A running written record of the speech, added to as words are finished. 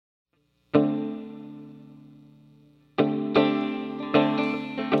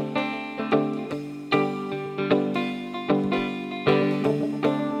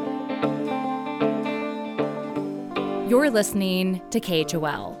You're listening to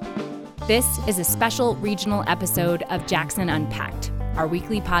KHOL. This is a special regional episode of Jackson Unpacked, our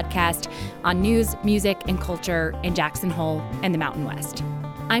weekly podcast on news, music, and culture in Jackson Hole and the Mountain West.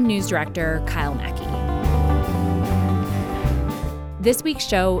 I'm News Director Kyle Mackey. This week's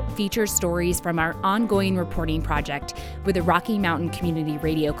show features stories from our ongoing reporting project with the Rocky Mountain Community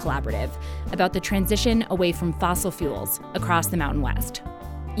Radio Collaborative about the transition away from fossil fuels across the Mountain West.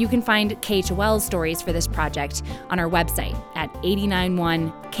 You can find KHOL stories for this project on our website at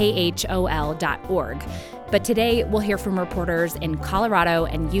 891khol.org. But today we'll hear from reporters in Colorado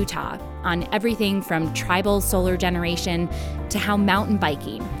and Utah on everything from tribal solar generation to how mountain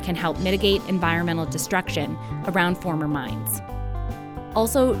biking can help mitigate environmental destruction around former mines.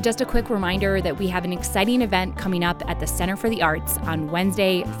 Also, just a quick reminder that we have an exciting event coming up at the Center for the Arts on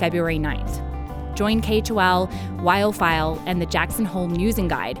Wednesday, February 9th. Join KHOL, Wildfile, and the Jackson Hole News and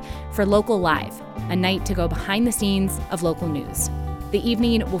Guide for Local Live, a night to go behind the scenes of local news. The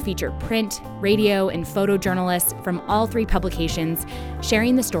evening will feature print, radio, and photojournalists from all three publications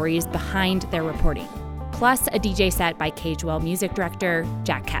sharing the stories behind their reporting, plus a DJ set by KHOL music director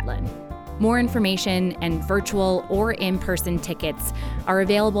Jack Catlin. More information and virtual or in-person tickets are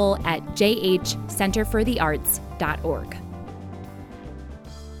available at jhcenterforthearts.org.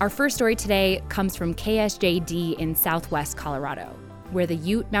 Our first story today comes from KSJD in southwest Colorado, where the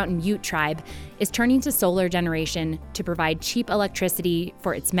Ute Mountain Ute tribe is turning to solar generation to provide cheap electricity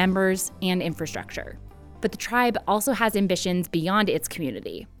for its members and infrastructure. But the tribe also has ambitions beyond its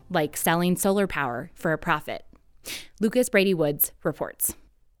community, like selling solar power for a profit. Lucas Brady Woods reports.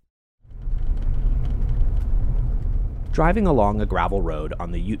 Driving along a gravel road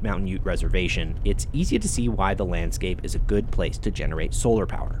on the Ute Mountain Ute Reservation, it's easy to see why the landscape is a good place to generate solar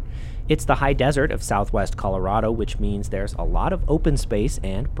power. It's the high desert of southwest Colorado, which means there's a lot of open space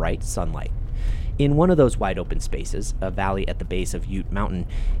and bright sunlight. In one of those wide open spaces, a valley at the base of Ute Mountain,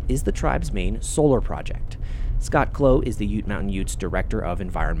 is the tribe's main solar project. Scott Clow is the Ute Mountain Utes Director of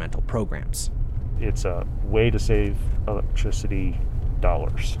Environmental Programs. It's a way to save electricity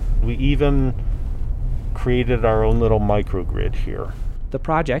dollars. We even created our own little microgrid here. The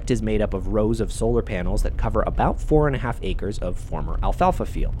project is made up of rows of solar panels that cover about 4.5 acres of former alfalfa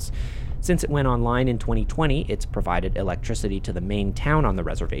fields. Since it went online in 2020, it's provided electricity to the main town on the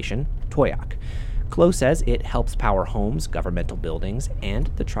reservation, Toyac. Clow says it helps power homes, governmental buildings, and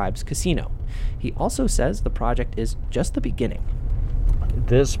the tribe's casino. He also says the project is just the beginning.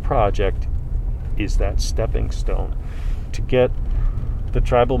 This project is that stepping stone to get the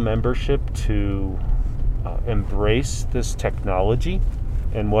tribal membership to embrace this technology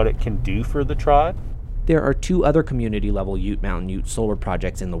and what it can do for the tribe. There are two other community-level Ute Mountain Ute solar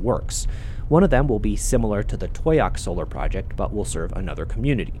projects in the works. One of them will be similar to the Toyac solar project, but will serve another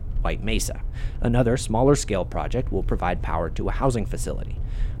community, White Mesa. Another smaller-scale project will provide power to a housing facility.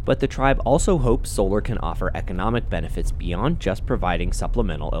 But the tribe also hopes solar can offer economic benefits beyond just providing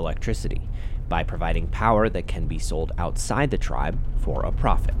supplemental electricity, by providing power that can be sold outside the tribe for a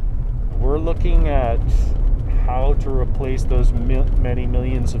profit. We're looking at how to replace those many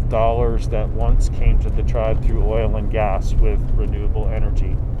millions of dollars that once came to the tribe through oil and gas with renewable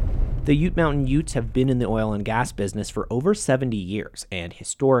energy. The Ute Mountain Utes have been in the oil and gas business for over 70 years, and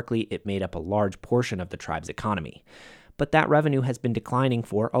historically it made up a large portion of the tribe's economy. But that revenue has been declining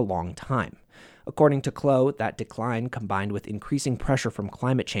for a long time. According to Clow, that decline, combined with increasing pressure from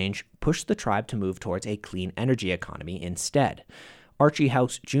climate change, pushed the tribe to move towards a clean energy economy instead. Archie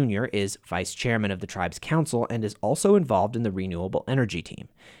House Jr. is vice chairman of the tribe's council and is also involved in the renewable energy team.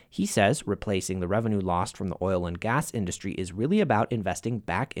 He says replacing the revenue lost from the oil and gas industry is really about investing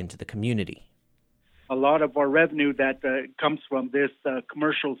back into the community. A lot of our revenue that comes from this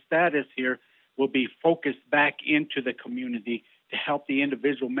commercial status here will be focused back into the community to help the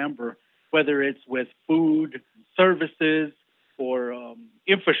individual member, whether it's with food, services, or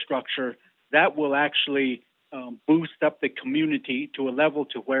infrastructure. That will actually boost up the community to a level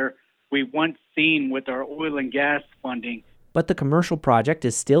to where we once seen with our oil and gas funding. But the commercial project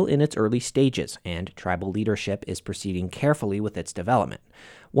is still in its early stages, and tribal leadership is proceeding carefully with its development.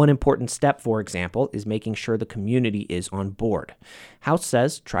 One important step, for example, is making sure the community is on board. House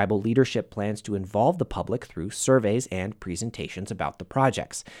says tribal leadership plans to involve the public through surveys and presentations about the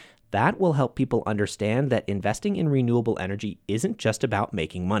projects. That will help people understand that investing in renewable energy isn't just about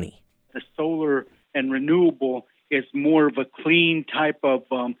making money. The solar and renewable is more of a clean type of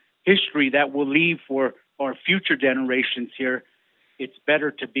history that we'll leave for our future generations here. It's better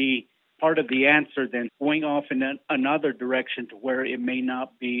to be part of the answer than going off in another direction to where it may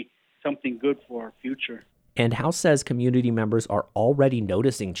not be something good for our future. And House says community members are already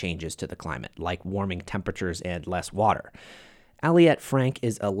noticing changes to the climate, like warming temperatures and less water. Aliette Frank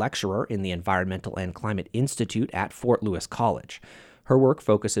is a lecturer in the Environmental and Climate Institute at Fort Lewis College. Her work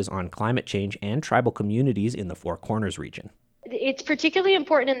focuses on climate change and tribal communities in the Four Corners region. It's particularly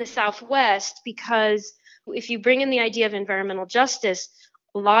important in the Southwest because if you bring in the idea of environmental justice,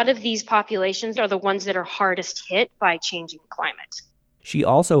 a lot of these populations are the ones that are hardest hit by changing climate. She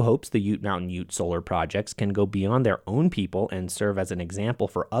also hopes the Ute Mountain Ute solar projects can go beyond their own people and serve as an example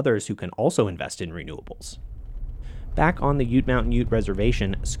for others who can also invest in renewables. Back on the Ute Mountain Ute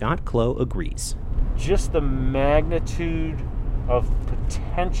reservation, Scott Clough agrees. Just the magnitude of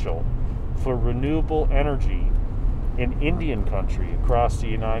potential for renewable energy in Indian country across the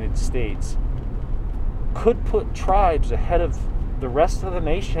United States could put tribes ahead of the rest of the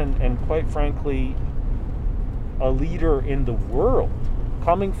nation and, quite frankly, a leader in the world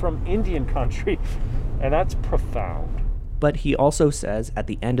coming from Indian country, and that's profound. But he also says at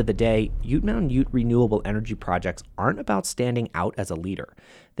the end of the day, Ute Mountain Ute renewable energy projects aren't about standing out as a leader.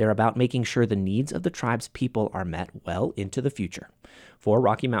 They're about making sure the needs of the tribe's people are met well into the future. For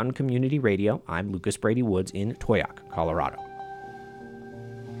Rocky Mountain Community Radio, I'm Lucas Brady Woods in Toyoak, Colorado.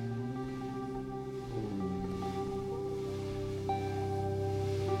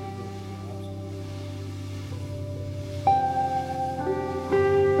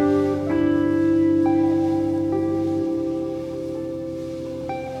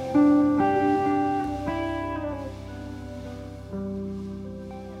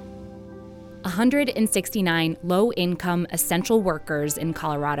 $169 low-income essential workers in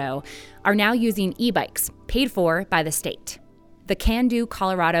Colorado are now using e-bikes paid for by the state. The Can Do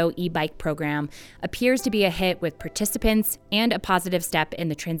Colorado e-bike program appears to be a hit with participants and a positive step in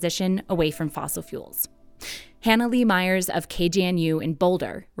the transition away from fossil fuels. Hannah Lee Myers of KGNU in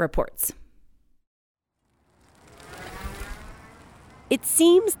Boulder reports. It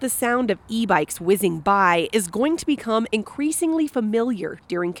seems the sound of e-bikes whizzing by is going to become increasingly familiar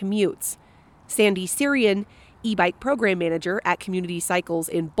during commutes. Sandy Syrian, e-bike program manager at Community Cycles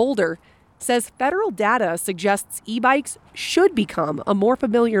in Boulder, says federal data suggests e-bikes should become a more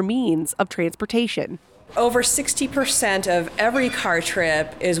familiar means of transportation. Over 60% of every car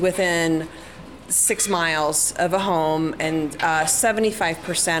trip is within 6 miles of a home, and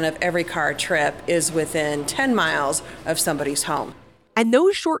 75% of every car trip is within 10 miles of somebody's home. And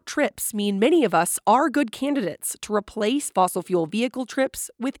those short trips mean many of us are good candidates to replace fossil fuel vehicle trips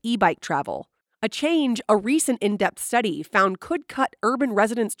with e-bike travel. A change a recent in-depth study found could cut urban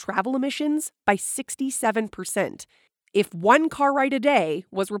residents' travel emissions by 67% if one car ride a day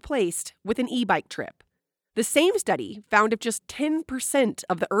was replaced with an e-bike trip. The same study found if just 10%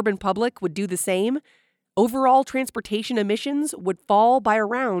 of the urban public would do the same, overall transportation emissions would fall by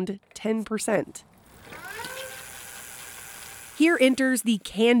around 10%. Here enters the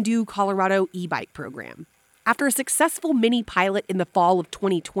Can Do Colorado e-bike program. After a successful mini pilot in the fall of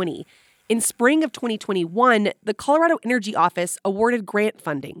 2020, in spring of 2021, the Colorado Energy Office awarded grant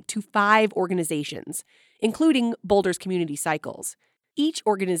funding to 5 organizations, including Boulder's Community Cycles. Each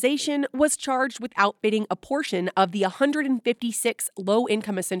organization was charged with outfitting a portion of the 156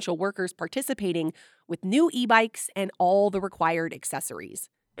 low-income essential workers participating with new e-bikes and all the required accessories.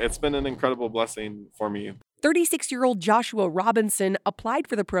 It's been an incredible blessing for me. 36-year-old Joshua Robinson applied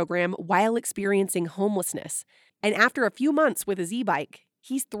for the program while experiencing homelessness. And after a few months with his e-bike,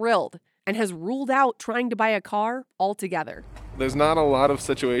 he's thrilled and has ruled out trying to buy a car altogether. There's not a lot of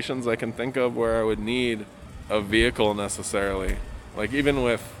situations I can think of where I would need a vehicle necessarily. Like even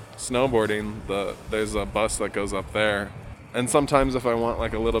with snowboarding, there's a bus that goes up there. And sometimes if I want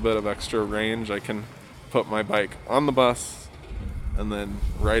like a little bit of extra range, I can put my bike on the bus and then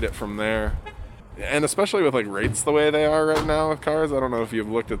ride it from there. And especially with like rates the way they are right now with cars, I don't know if you've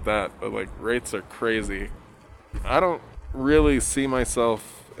looked at that, but like rates are crazy. I don't really see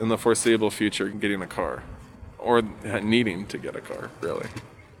myself in the foreseeable future getting a car or needing to get a car, really.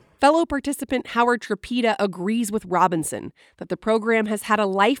 Fellow participant Howard Trapita agrees with Robinson that the program has had a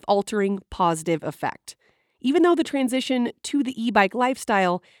life-altering positive effect, even though the transition to the e-bike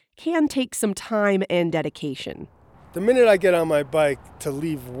lifestyle can take some time and dedication. The minute I get on my bike to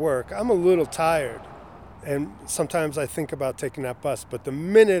leave work, I'm a little tired, and sometimes I think about taking that bus, but the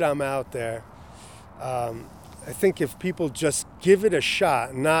minute I'm out there, I think if people just give it a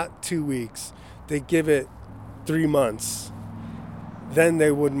shot, not 2 weeks, they give it 3 months, then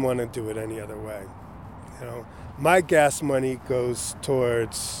they wouldn't want to do it any other way. You know, my gas money goes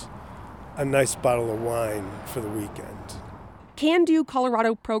towards a nice bottle of wine for the weekend. Can Do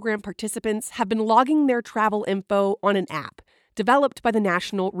Colorado program participants have been logging their travel info on an app developed by the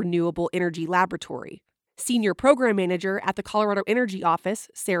National Renewable Energy Laboratory. Senior Program Manager at the Colorado Energy Office,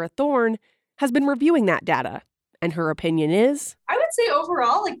 Sarah Thorne, has been reviewing that data. And her opinion is, I would say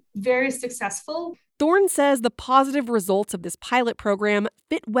overall, very successful. Thorne says the positive results of this pilot program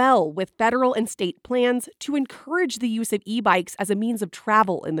fit well with federal and state plans to encourage the use of e-bikes as a means of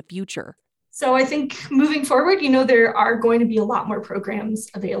travel in the future. So I think moving forward, there are going to be a lot more programs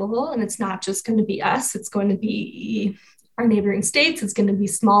available, and it's not just going to be us. It's going to be our neighboring states. It's going to be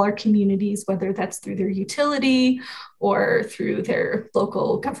smaller communities, whether that's through their utility or through their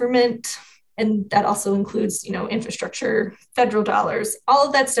local government. And that also includes, infrastructure, federal dollars. All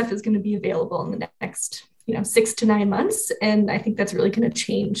of that stuff is going to be available in the next, 6 to 9 months. And I think that's really going to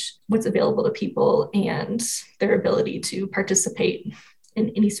change what's available to people and their ability to participate in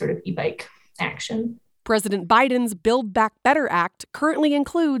any sort of e-bike action. President Biden's Build Back Better Act currently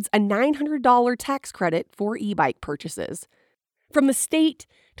includes a $900 tax credit for e-bike purchases. From the state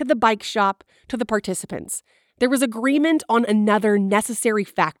to the bike shop to the participants, there was agreement on another necessary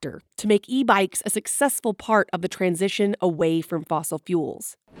factor to make e-bikes a successful part of the transition away from fossil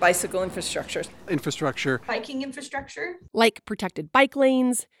fuels. Bicycle infrastructure. Biking infrastructure. Like protected bike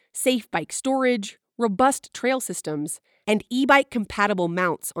lanes, safe bike storage, robust trail systems, and e-bike compatible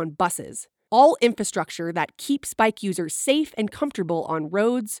mounts on buses. All infrastructure that keeps bike users safe and comfortable on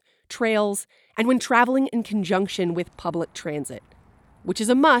roads, trails, and when traveling in conjunction with public transit, which is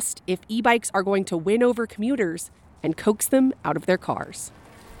a must if e-bikes are going to win over commuters and coax them out of their cars.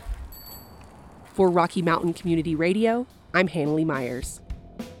 For Rocky Mountain Community Radio, I'm Hannah Myers.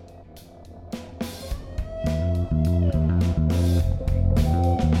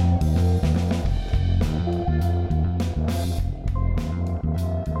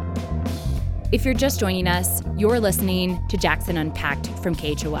 If you're just joining us, you're listening to Jackson Unpacked from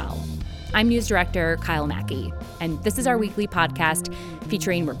KHOL. I'm News Director Kyle Mackey, and this is our weekly podcast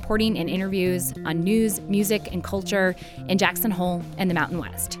featuring reporting and interviews on news, music, and culture in Jackson Hole and the Mountain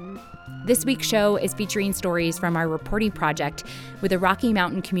West. This week's show is featuring stories from our reporting project with the Rocky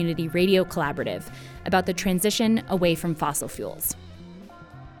Mountain Community Radio Collaborative about the transition away from fossil fuels.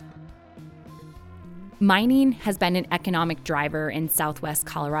 Mining has been an economic driver in southwest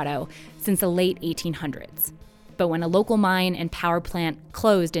Colorado since the late 1800s. But when a local mine and power plant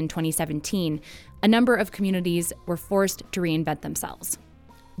closed in 2017, a number of communities were forced to reinvent themselves.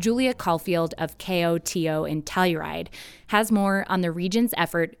 Julia Caulfield of KOTO in Telluride has more on the region's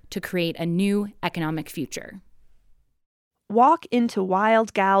effort to create a new economic future. Walk into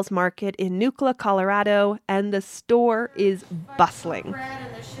Wild Gals Market in Nucla, Colorado, and the store is bustling.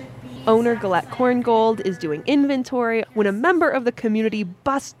 Owner Galette Korngold is doing inventory when a member of the community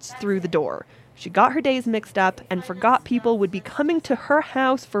busts through the door. She got her days mixed up and forgot people would be coming to her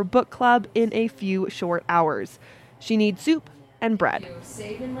house for book club in a few short hours. She needs soup and bread. You're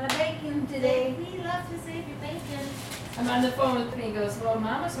saving my bacon today. We love to save your bacon. I'm on the phone with Penny and goes, well,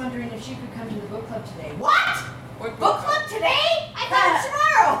 Mom was wondering if she could come to the book club today. What? Book club today? I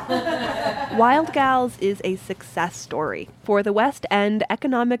thought tomorrow. Wild Gals is a success story for the West End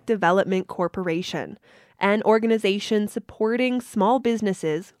Economic Development Corporation, an organization supporting small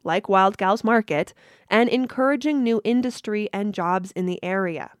businesses like Wild Gals Market and encouraging new industry and jobs in the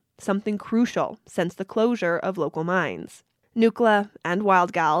area, something crucial since the closure of local mines. Nucla and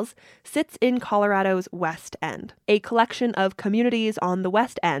Wild Gals sits in Colorado's West End, a collection of communities on the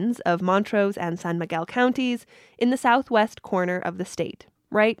west ends of Montrose and San Miguel counties in the southwest corner of the state,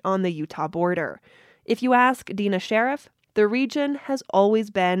 right on the Utah border. If you ask Dina Sheriff, the region has always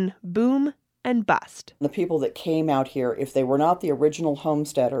been boom and bust. The people that came out here, if they were not the original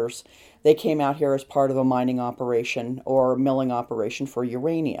homesteaders, they came out here as part of a mining operation or milling operation for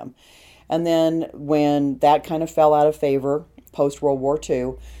uranium. And then when that kind of fell out of favor, post-World War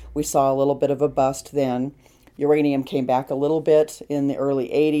II, we saw a little bit of a bust then. Uranium came back a little bit in the early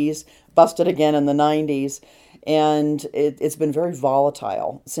 80s, busted again in the 90s, and it's been very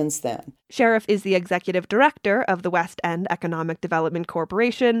volatile since then. Sheriff is the executive director of the West End Economic Development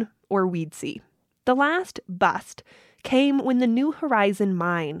Corporation, or WEDC. The last bust came when the New Horizon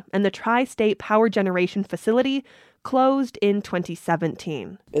mine and the Tri-State Power Generation Facility closed in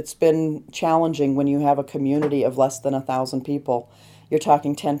 2017. It's been challenging when you have a community of less than 1,000 people. You're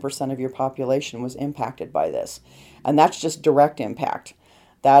talking 10% of your population was impacted by this. And that's just direct impact.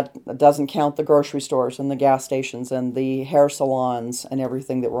 That doesn't count the grocery stores and the gas stations and the hair salons and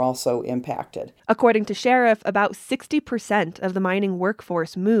everything that were also impacted. According to Sheriff, about 60% of the mining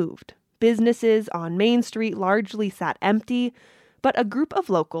workforce moved. Businesses on Main Street largely sat empty, but a group of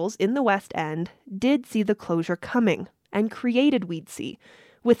locals in the West End did see the closure coming and created WEDC,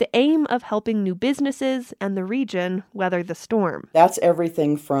 with the aim of helping new businesses and the region weather the storm. That's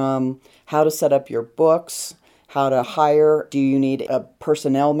everything from how to set up your books, how to hire, do you need a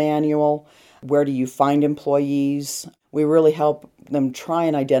personnel manual, where do you find employees. We really help them try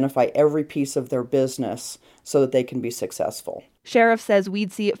and identify every piece of their business so that they can be successful. Sheriff says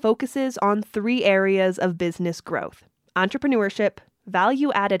Weedsy focuses on 3 areas of business growth: entrepreneurship,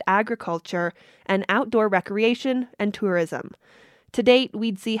 value-added agriculture, and outdoor recreation and tourism. To date,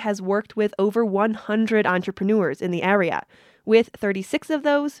 Weedsy has worked with over 100 entrepreneurs in the area, with 36 of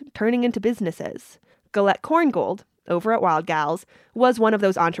those turning into businesses. Galette Korngold, over at Wild Gals, was one of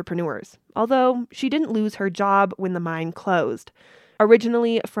those entrepreneurs, although she didn't lose her job when the mine closed.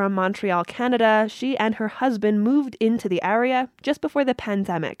 Originally from Montreal, Canada, she and her husband moved into the area just before the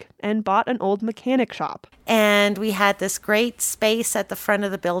pandemic and bought an old mechanic shop. And we had this great space at the front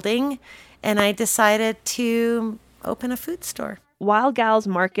of the building, and I decided to open a food store. Wild Gals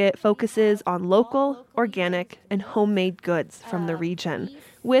Market focuses on local, organic, and homemade goods from the region,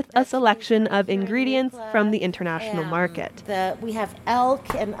 with a selection of ingredients from the international market. We have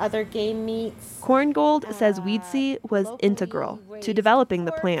elk and other game meats. Korngold says Weedsy was integral to developing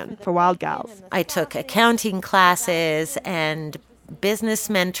the plan for Wild Gals. I took accounting classes and business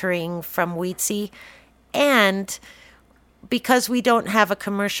mentoring from Weedsy, and because we don't have a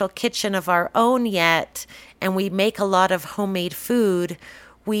commercial kitchen of our own yet, and we make a lot of homemade food,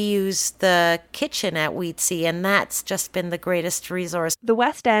 we use the kitchen at Weedsy, and that's just been the greatest resource. The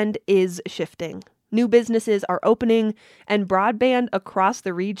West End is shifting. New businesses are opening, and broadband across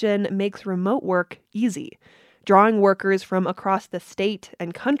the region makes remote work easy, drawing workers from across the state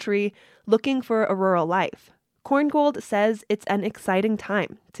and country looking for a rural life. Korngold says it's an exciting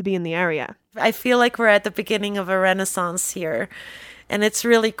time to be in the area. I feel like we're at the beginning of a renaissance here, and it's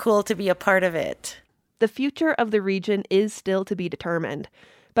really cool to be a part of it. The future of the region is still to be determined,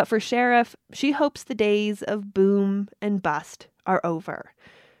 but for Sheriff, she hopes the days of boom and bust are over.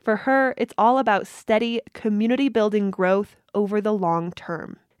 For her, it's all about steady, community-building growth over the long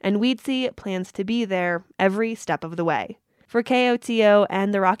term, and Weedsy plans to be there every step of the way. For KOTO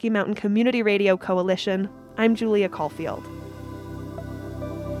and the Rocky Mountain Community Radio Coalition, I'm Julia Caulfield.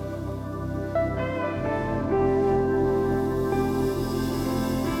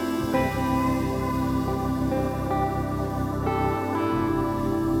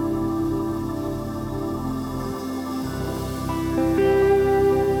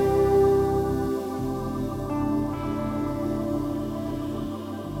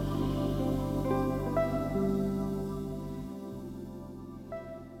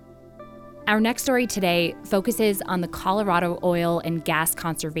 Our next story today focuses on the Colorado Oil and Gas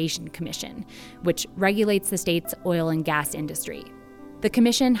Conservation Commission, which regulates the state's oil and gas industry. The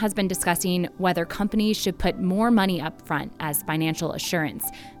commission has been discussing whether companies should put more money up front as financial assurance,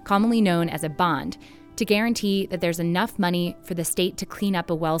 commonly known as a bond, to guarantee that there's enough money for the state to clean up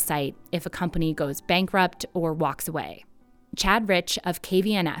a well site if a company goes bankrupt or walks away. Chad Rich of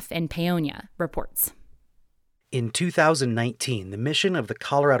KVNF in Paonia reports. In 2019, the mission of the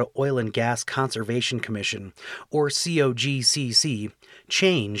Colorado Oil and Gas Conservation Commission, or COGCC,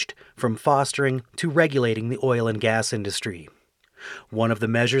 changed from fostering to regulating the oil and gas industry. One of the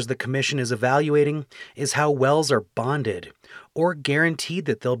measures the commission is evaluating is how wells are bonded, or guaranteed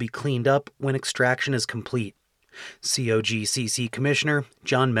that they'll be cleaned up when extraction is complete. COGCC Commissioner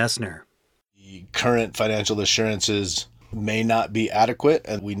John Messner. The current financial assurances may not be adequate,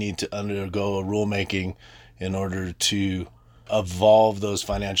 and we need to undergo a rulemaking in order to evolve those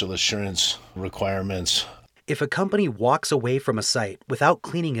financial assurance requirements. If a company walks away from a site without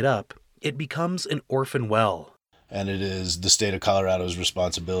cleaning it up, it becomes an orphan well. And it is the state of Colorado's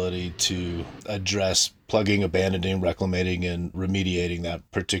responsibility to address plugging, abandoning, reclamating, and remediating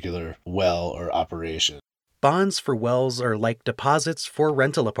that particular well or operation. Bonds for wells are like deposits for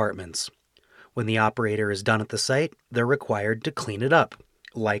rental apartments. When the operator is done at the site, they're required to clean it up,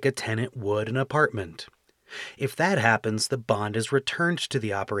 like a tenant would an apartment. If that happens, the bond is returned to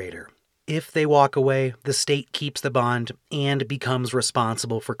the operator. If they walk away, the state keeps the bond and becomes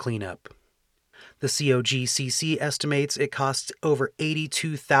responsible for cleanup. The COGCC estimates it costs over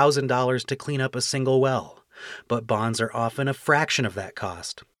 $82,000 to clean up a single well, but bonds are often a fraction of that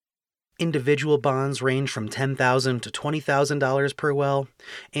cost. Individual bonds range from $10,000 to $20,000 per well,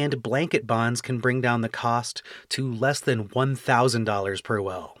 and blanket bonds can bring down the cost to less than $1,000 per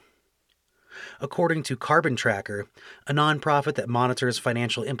well. According to Carbon Tracker, a nonprofit that monitors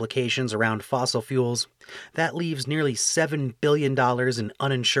financial implications around fossil fuels, that leaves nearly $7 billion in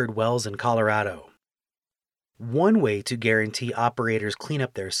uninsured wells in Colorado. One way to guarantee operators clean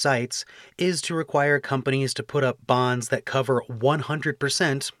up their sites is to require companies to put up bonds that cover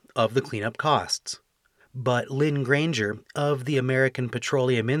 100% of the cleanup costs. But Lynn Granger of the American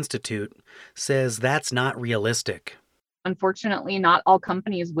Petroleum Institute says that's not realistic. Unfortunately, not all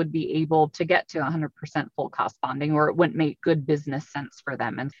companies would be able to get to 100% full cost bonding, or it wouldn't make good business sense for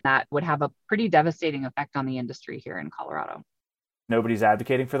them. And that would have a pretty devastating effect on the industry here in Colorado. Nobody's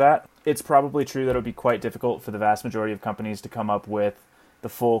advocating for that. It's probably true that it would be quite difficult for the vast majority of companies to come up with the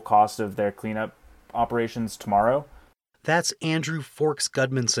full cost of their cleanup operations tomorrow. That's Andrew Forks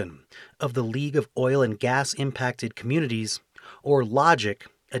Gudmundson of the League of Oil and Gas Impacted Communities, or LOGIC,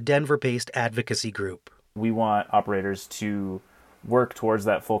 a Denver-based advocacy group. We want operators to work towards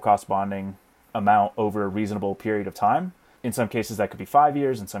that full cost bonding amount over a reasonable period of time. In some cases, that could be 5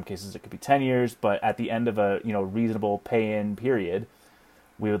 years. In some cases, it could be 10 years. But at the end of a reasonable pay-in period,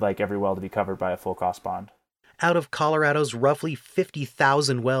 we would like every well to be covered by a full cost bond. Out of Colorado's roughly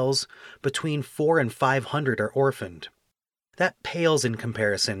 50,000 wells, between 400 and 500 are orphaned. That pales in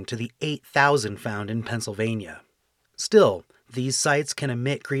comparison to the 8,000 found in Pennsylvania. Still, these sites can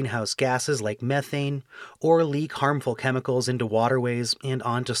emit greenhouse gases like methane or leak harmful chemicals into waterways and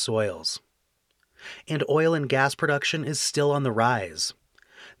onto soils. And oil and gas production is still on the rise.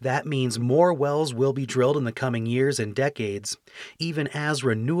 That means more wells will be drilled in the coming years and decades, even as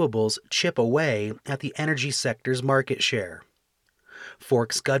renewables chip away at the energy sector's market share.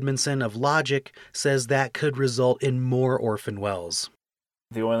 Forks Gudmundson of LOGIC says that could result in more orphan wells.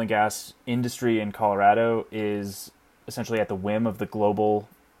 The oil and gas industry in Colorado is essentially at the whim of the global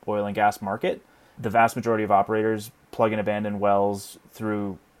oil and gas market. The vast majority of operators plug and abandon wells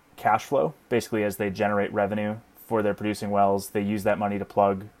through cash flow. Basically, as they generate revenue for their producing wells, they use that money to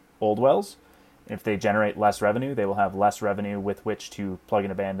plug old wells. If they generate less revenue, they will have less revenue with which to plug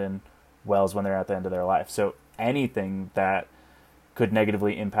and abandon wells when they're at the end of their life. So anything that could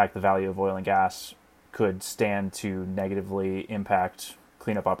negatively impact the value of oil and gas could stand to negatively impact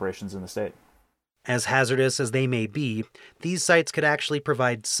cleanup operations in the state. As hazardous as they may be, these sites could actually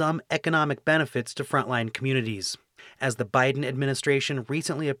provide some economic benefits to frontline communities, as the Biden administration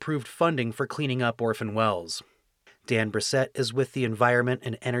recently approved funding for cleaning up orphan wells. Dan Brissett is with the Environment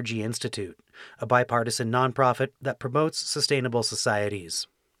and Energy Institute, a bipartisan nonprofit that promotes sustainable societies.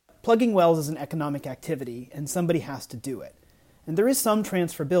 Plugging wells is an economic activity, and somebody has to do it. And there is some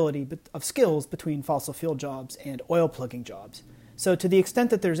transferability of skills between fossil fuel jobs and oil plugging jobs. So to the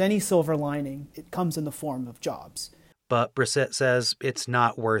extent that there's any silver lining, it comes in the form of jobs. But Brissett says it's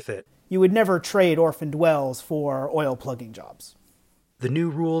not worth it. You would never trade orphaned wells for oil plugging jobs. The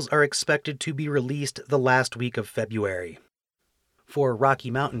new rules are expected to be released the last week of February. For Rocky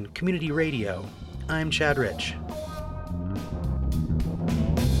Mountain Community Radio, I'm Chad Rich.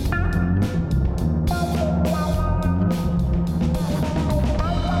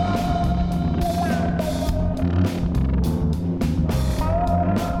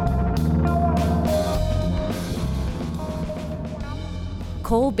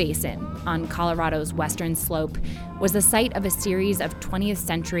 Coal Basin on Colorado's western slope was the site of a series of 20th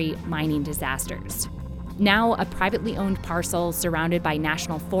century mining disasters. Now, a privately owned parcel surrounded by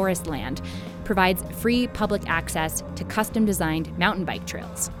national forest land provides free public access to custom-designed mountain bike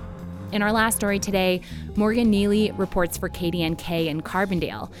trails. In our last story today, Morgan Neely reports for KDNK in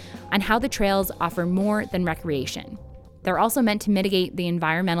Carbondale on how the trails offer more than recreation. They're also meant to mitigate the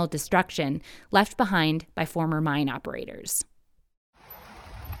environmental destruction left behind by former mine operators.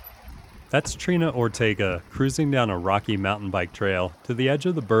 That's Trina Ortega cruising down a rocky mountain bike trail to the edge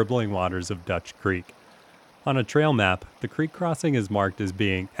of the burbling waters of Dutch Creek. On a trail map, the creek crossing is marked as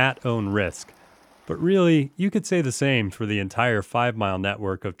being at own risk. But really, you could say the same for the entire 5-mile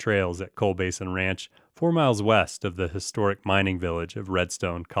network of trails at Coal Basin Ranch, 4 miles west of the historic mining village of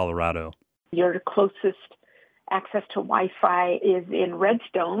Redstone, Colorado. Your closest access to Wi-Fi is in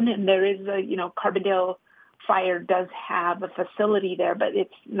Redstone, and there is Carbondale Fire does have a facility there, but it's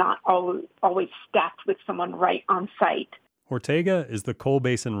not always staffed with someone right on site. Ortega is the Coal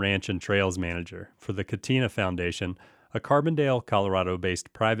Basin Ranch and Trails Manager for the Katina Foundation, a Carbondale,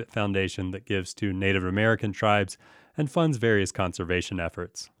 Colorado-based private foundation that gives to Native American tribes and funds various conservation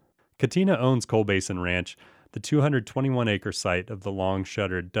efforts. Katina owns Coal Basin Ranch, the 221-acre site of the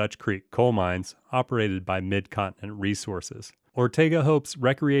long-shuttered Dutch Creek coal mines operated by Mid-Continent Resources. Ortega hopes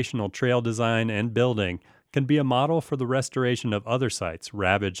recreational trail design and building can be a model for the restoration of other sites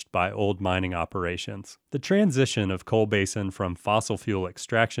ravaged by old mining operations. The transition of Coal Basin from fossil fuel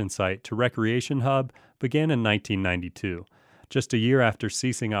extraction site to recreation hub began in 1992. Just a year after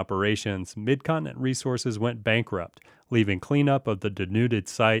ceasing operations, Mid-Continent Resources went bankrupt, leaving cleanup of the denuded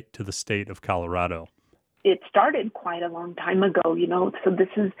site to the state of Colorado. it started quite a long time ago, so this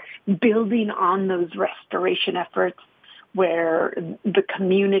is building on those restoration efforts where the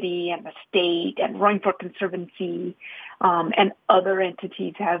community and the state and Roaring Fork Conservancy and other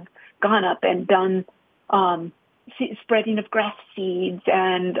entities have gone up and done spreading of grass seeds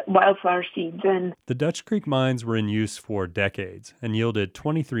and wildflower seeds. And the Dutch Creek mines were in use for decades and yielded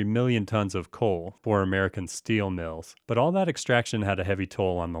 23 million tons of coal for American steel mills. But all that extraction had a heavy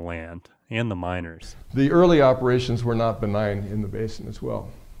toll on the land and the miners. The early operations were not benign in the basin as well.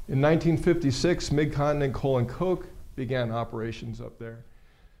 In 1956, Mid-Continent Coal and Coke began operations up there.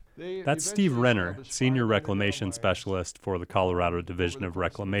 That's Steve Renner, Senior Reclamation Specialist for the Colorado Division of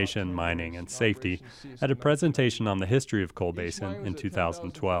Reclamation, Mining, and Safety, at a presentation on the history of Coal Basin in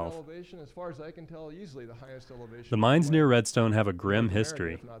 2012. The mines near Redstone have a grim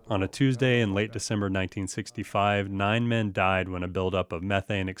history. On a Tuesday in late December 1965, 9 men died when a buildup of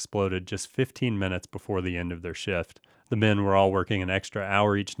methane exploded just 15 minutes before the end of their shift. The men were all working an extra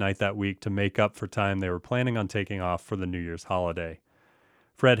hour each night that week to make up for time they were planning on taking off for the New Year's holiday.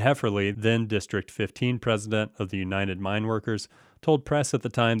 Fred Hefferly, then District 15 president of the United Mine Workers, told press at the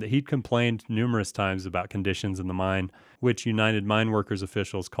time that he'd complained numerous times about conditions in the mine, which United Mine Workers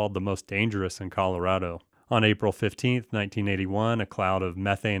officials called the most dangerous in Colorado. On April 15, 1981, a cloud of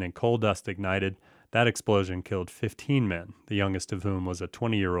methane and coal dust ignited. That explosion killed 15 men, the youngest of whom was a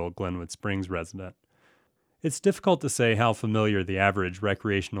 20-year-old Glenwood Springs resident. It's difficult to say how familiar the average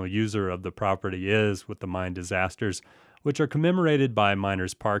recreational user of the property is with the mine disasters, which are commemorated by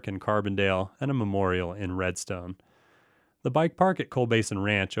Miners Park in Carbondale and a memorial in Redstone. The bike park at Coal Basin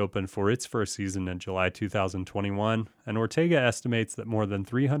Ranch opened for its first season in July 2021, and Ortega estimates that more than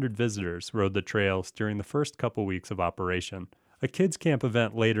 300 visitors rode the trails during the first couple weeks of operation. A kids' camp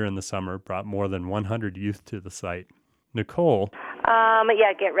event later in the summer brought more than 100 youth to the site. Nicole.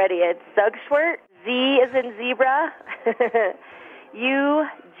 Yeah, get ready. It's Zugschwert. Z is in zebra.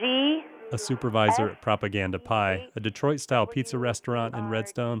 U-G. A supervisor at Propaganda Pie, a Detroit-style pizza restaurant in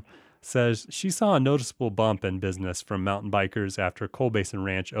Redstone, says she saw a noticeable bump in business from mountain bikers after Coal Basin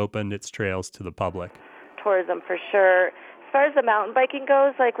Ranch opened its trails to the public. Tourism for sure. As far as the mountain biking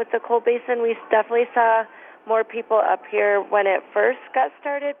goes, like with the Coal Basin, we definitely saw more people up here when it first got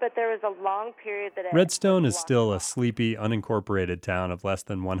started, but there was a long period that Redstone is still a sleepy, unincorporated town of less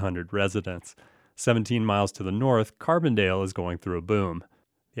than 100 residents. 17 miles to the north, Carbondale is going through a boom.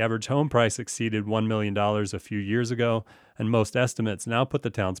 The average home price exceeded $1 million a few years ago, and most estimates now put the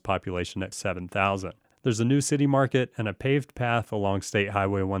town's population at 7,000. There's a new city market and a paved path along State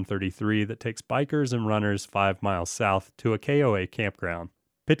Highway 133 that takes bikers and runners 5 miles south to a KOA campground.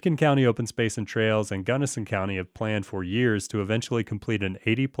 Pitkin County Open Space and Trails and Gunnison County have planned for years to eventually complete an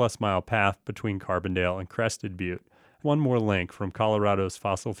 80-plus mile path between Carbondale and Crested Butte. One more link from Colorado's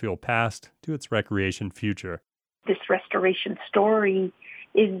fossil fuel past to its recreation future. This restoration story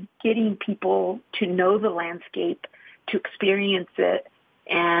is getting people to know the landscape, to experience it,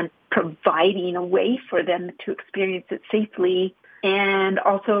 and providing a way for them to experience it safely and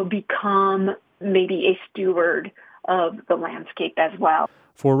also become maybe a steward of the landscape as well.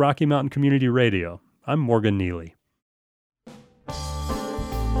 For Rocky Mountain Community Radio, I'm Morgan Neely.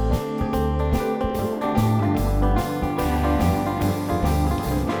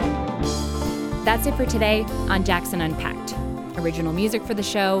 That's it for today on Jackson Unpacked. Original music for the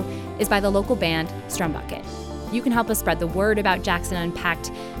show is by the local band Strumbucket. You can help us spread the word about Jackson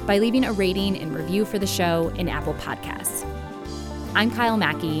Unpacked by leaving a rating and review for the show in Apple Podcasts. I'm Kyle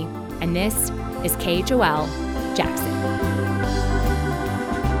Mackey, and this is KHOL Jackson.